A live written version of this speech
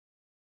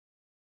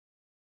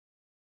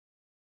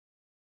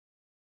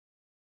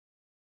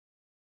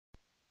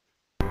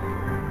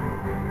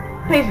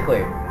Basically,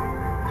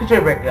 to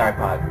jailbreak the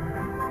iPod,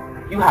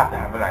 you have to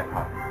have an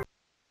iPod.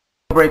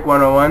 Jailbreak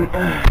 101.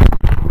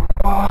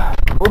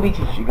 We'll be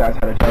teaching you guys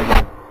how to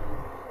jailbreak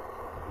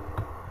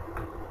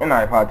an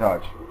iPod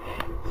Touch.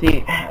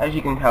 See, as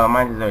you can tell,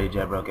 mine is already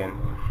jailbroken.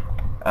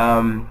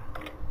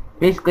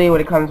 Basically what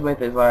it comes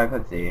with is like,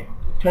 let's see,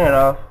 turn it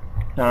off,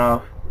 turn it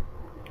off.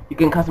 You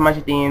can customize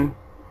your theme,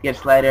 get a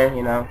slider,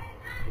 you know.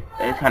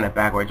 It's kind of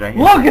backwards right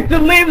here. Look at the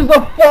leaves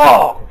of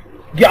fall!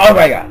 Yeah, oh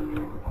my god.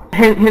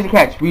 Here's the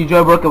catch. We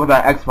jailbroke it with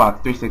our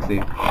Xbox 360.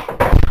 I'm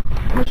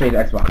gonna show you the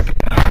Xbox.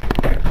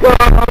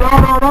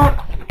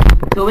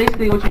 So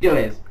basically what you do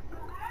is,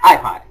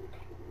 iPod.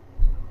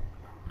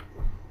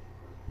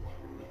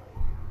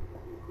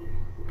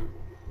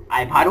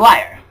 iPod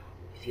wire.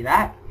 You see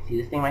that? See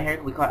this thing right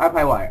here? We call it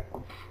iPod wire.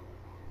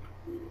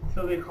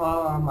 So we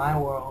call it on my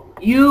world.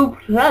 You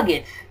plug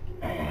it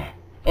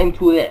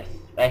into this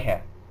right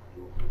here.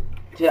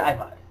 To the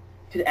iPod.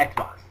 To the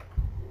Xbox.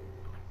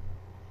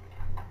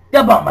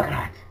 The bomba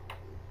crack.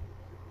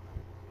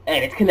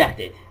 And it's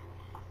connected.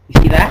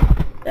 You see that?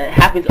 That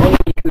happens only when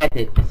you're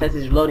connected. It says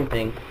it's loading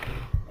thing.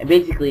 And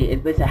basically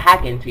it's a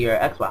hack into your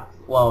Xbox.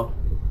 Well,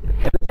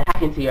 it's a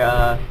hack into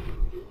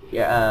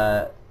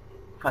your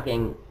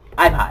fucking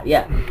iPod,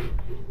 yeah.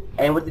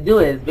 And what to do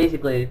is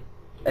basically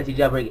as you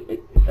jailbreak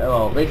it,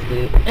 well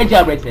basically it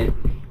jailbreaks it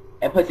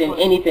and puts in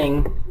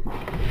anything,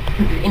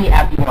 any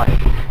app you want.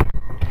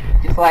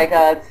 Just like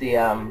let's see,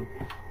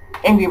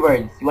 Angry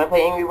Birds. You want to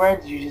play Angry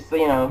Birds? You just,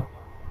 you know,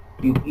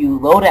 you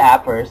load the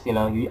app first. You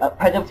know, you plug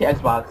it up to your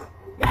Xbox.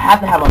 You have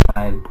to have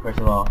online first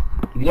of all.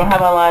 If you don't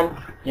have online,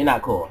 you're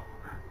not cool.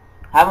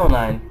 Have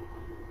online.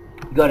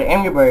 You go to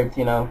Angry Birds.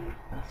 You know,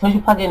 as soon as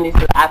you plug in these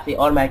apps, they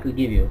automatically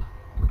give you.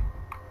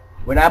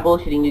 We're not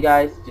bullshitting you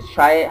guys. Just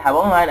try it. Have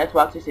online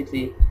Xbox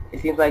 360. It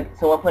seems like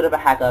someone put up a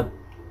hack up.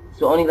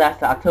 So it only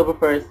lasts to October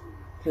 1st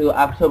to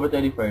October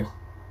 31st.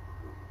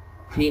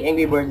 See,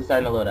 Angry Birds is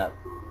starting to load up.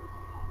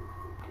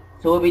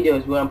 So what we do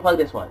is we unplug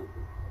this one.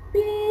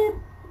 Beep.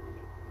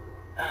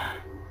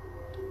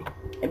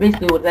 And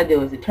basically what that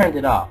does is it turns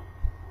it off.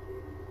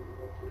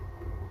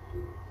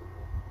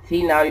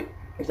 See, now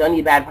it's the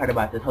only bad part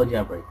about this whole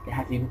jailbreak. It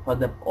has to be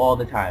plugged up all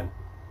the time.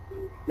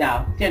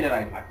 Now, standard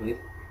iPod, please.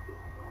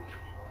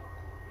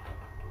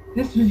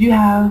 This is, you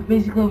have,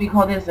 basically we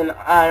call this an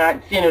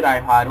standard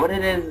iPod. What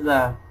it is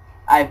a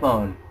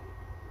iPhone.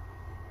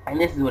 And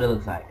this is what it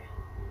looks like.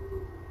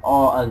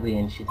 All ugly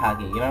and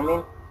shiitake, you know what I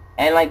mean?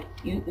 And like,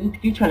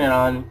 you turn it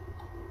on,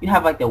 you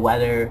have like the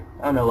weather.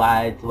 I don't know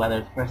why it's the weather.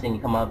 It's the first thing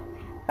you come up,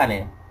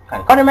 kinda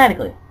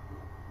automatically.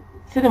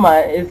 Cinema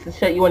is the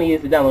shit you want to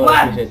use to download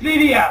What? shit.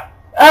 Cydia!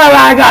 Oh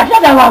my gosh,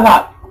 shut the fuck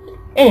up!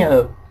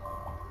 Anywho,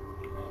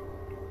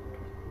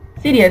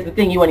 Cydia is the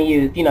thing you want to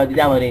use, you know, to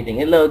download anything.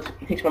 It loads,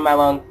 it takes from my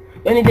long.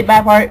 The only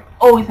bad part,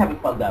 always have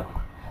it plugged up.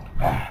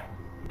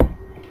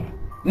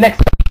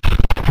 Next,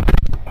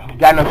 you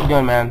gotta know what you're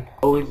doing, man.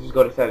 Always just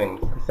go to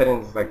settings.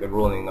 Settings is like the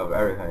ruling of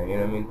everything, you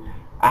know what I mean?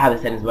 I have the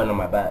settings button on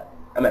my back.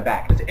 On my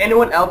back. Does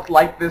anyone else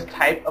like this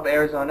type of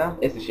Arizona?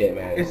 It's the shit,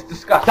 man. It's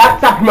disgusting.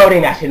 Stop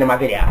promoting that shit in my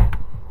video.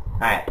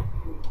 Alright.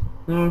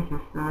 We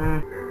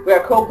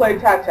got Co-Play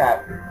Tap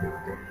Tap.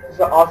 This is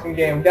an awesome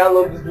game.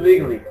 Download this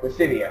legally with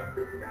Cydia.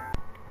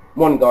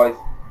 Morning, guys.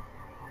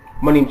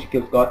 My name's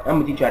Shaquille Scott. I'm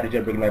gonna teach you how to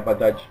jailbreak an iPod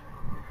Touch.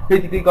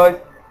 Basically, guys,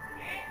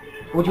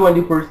 what you wanna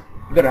do first,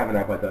 you gotta have an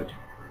iPod Touch.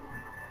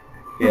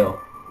 Fail.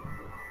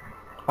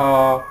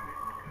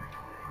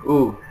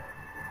 Ooh.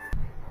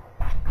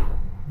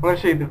 I'm gonna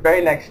show you the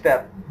very next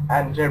step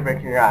on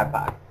jailbreaking your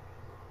iPod.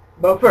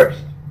 But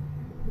first,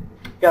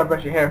 you gotta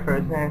brush your hair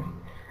first, man.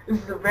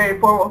 This is a very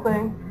formal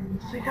thing,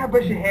 so you gotta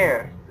brush your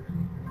hair.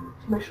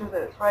 Just make sure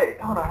that it's right.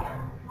 Hold on.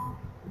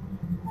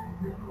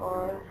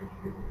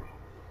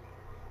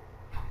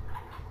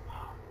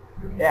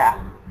 Yeah.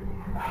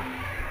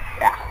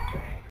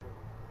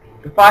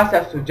 The 5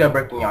 steps to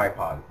jailbreaking your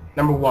iPod.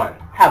 Number 1,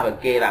 have a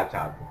gay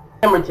laptop.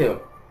 Number 2,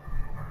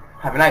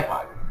 have an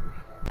iPod.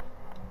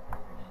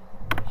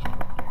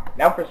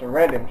 Now for some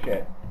random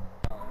shit.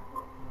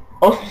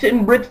 Also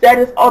sitting bridge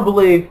status, I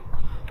believe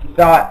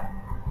that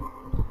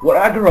when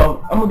I grow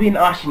up, I'm gonna be an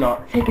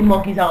astronaut, taking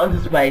monkeys out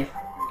into space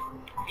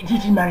and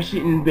teaching them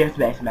shit in bare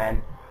space,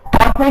 man.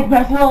 I think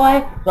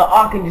personally that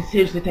I can just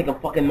seriously take a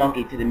fucking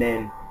monkey to the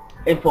moon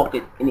and fuck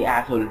it in the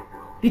asshole.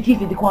 To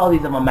teach it the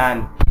qualities of a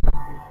man.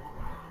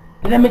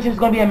 Did I mention it's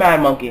gonna be a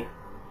man monkey?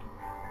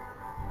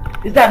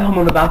 Is that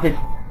hormone about it?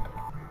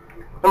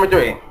 Number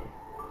 3.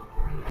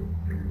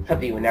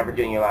 Something you would never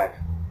do in your life.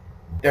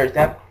 3rd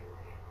step,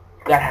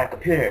 you gotta have a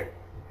computer.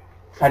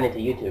 Sign into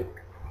YouTube.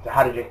 So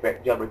how to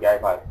jailbreak your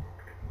iPod.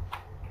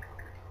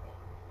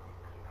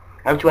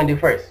 Now what you wanna do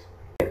first?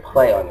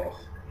 Play on this.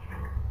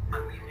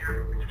 I'm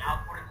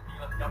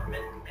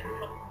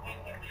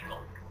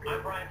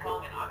Brian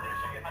Kong, and I'm going to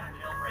show you how to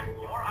jailbreak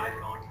your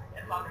iPhone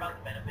and talk about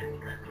the benefits and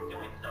risks of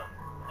doing so.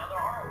 Now,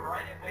 there are a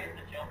variety of ways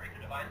to jailbreak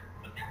your device,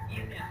 but the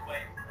easiest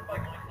way is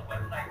by going to the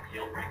website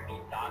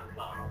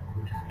jailbreakme.com.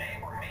 This may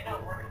or may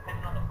not work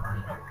depending on the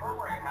version of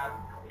firmware you have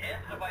and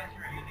the device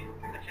you're using,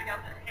 but check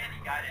out this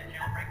handy guide at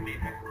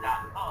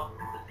jailbreakmatrix.com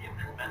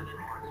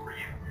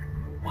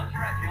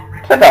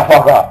Shut the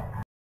fuck up.